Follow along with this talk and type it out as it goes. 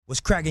What's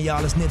cracking,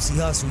 y'all? It's Nipsey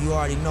Hussle. You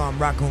already know I'm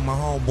rocking with my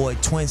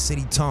homeboy, Twin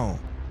City Tone.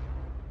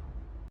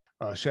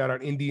 Shout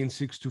out Indian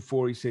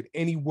 624. He said,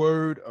 any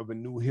word of a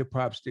new hip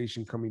hop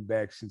station coming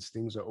back since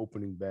things are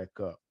opening back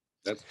up?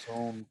 That's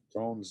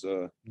Tone's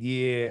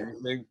Yeah,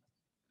 thing.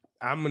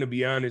 I'm gonna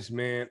be honest,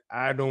 man.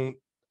 I don't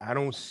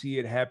see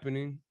it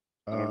happening.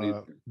 I don't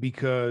either.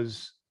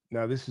 Because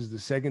now this is the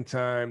second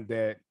time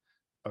that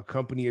a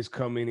company has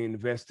come in and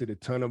invested a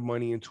ton of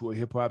money into a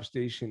hip hop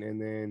station,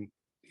 and then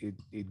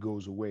it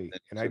goes away.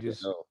 And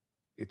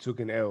it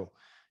took an L.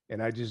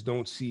 And I just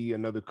don't see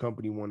another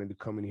company wanting to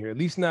come in here, at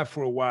least not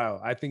for a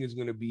while. I think it's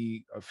going to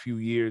be a few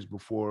years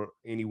before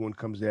anyone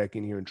comes back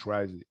in here and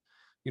tries it.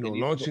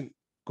 Launching.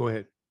 Go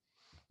ahead.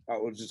 I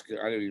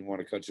didn't even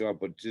want to cut you off,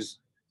 but just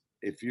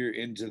if you're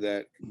into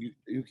that,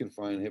 you can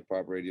find hip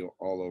hop radio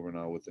all over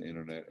now with the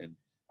internet. And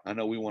I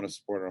know we want to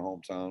support our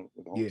hometown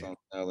with hometown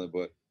talent,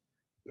 but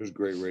there's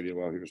great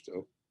radio out here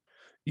still.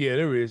 Yeah,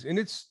 there is. And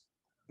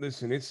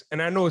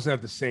and I know it's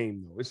not the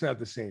same though. It's not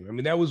the same. I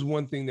mean, that was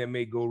one thing that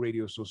made Go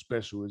Radio so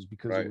special, is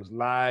because it was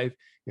live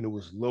and it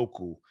was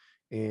local.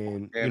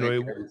 And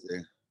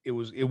it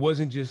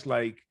wasn't just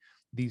like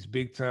these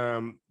big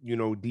time,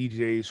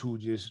 DJs who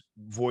just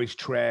voice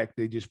track,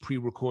 they just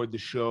pre-record the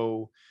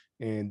show,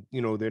 and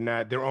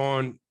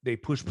they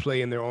push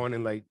play and they're on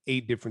in like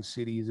 8 different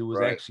cities. It was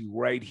actually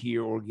right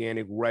here,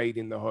 organic, right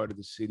in the heart of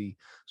the city.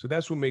 So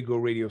that's what made Go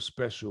Radio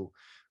special.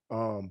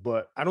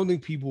 But I don't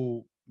think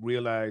people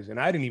realize, and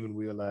I didn't even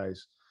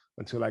realize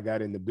until I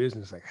got in the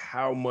business, like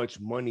how much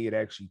money it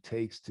actually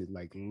takes to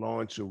like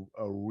launch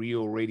a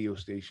real radio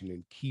station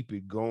and keep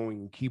it going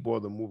and keep all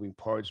the moving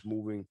parts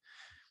moving.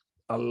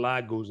 A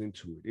lot goes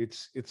into it.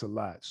 It's a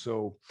lot.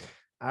 So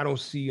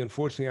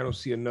unfortunately, I don't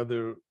see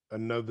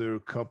another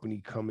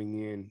company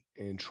coming in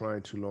and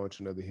trying to launch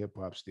another hip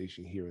hop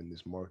station here in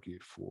this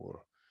market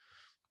for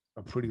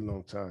a pretty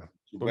long time.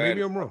 But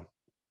maybe I'm wrong.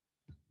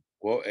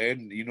 Well,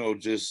 and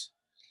just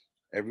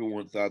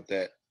everyone thought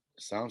that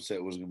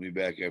Soundset was going to be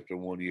back after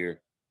 1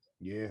 year.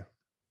 Yeah.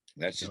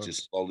 That shit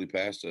just slowly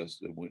passed us.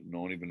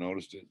 No one even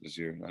noticed it this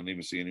year. I didn't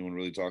even see anyone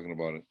really talking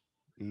about it.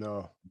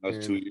 No.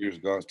 That's 2 years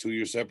gone. 2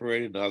 years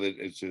separated. Now that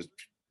it's just,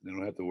 they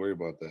don't have to worry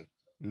about that.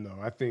 No,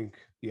 I think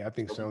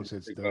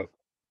Soundset's done.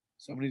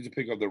 Somebody needs to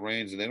pick up the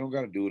reins, and they don't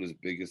got to do it as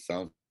big as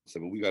Soundset,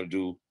 but we got to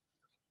do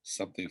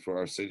something for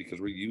our city because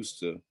we're used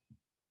to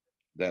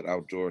that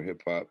outdoor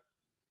hip hop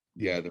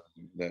gathering,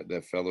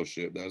 that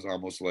fellowship. That's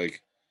almost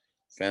like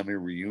family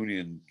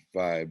reunion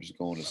vibes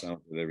going to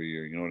Soundset every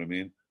year. You know what I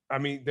mean? I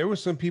mean, there were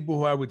some people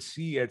who I would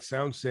see at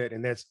Soundset,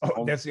 and that's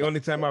the only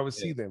time I would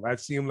see them. I'd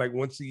see them like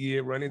once a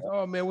year running.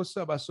 Oh man, what's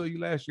up? I saw you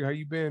last year. How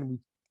you been? We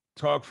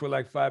talk for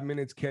like 5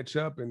 minutes, catch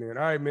up, and then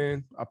all right,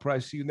 man. I'll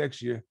probably see you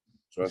next year.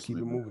 Let's keep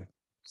it moving.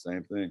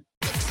 Same thing.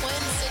 Twin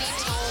City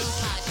Tone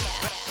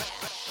Podcast.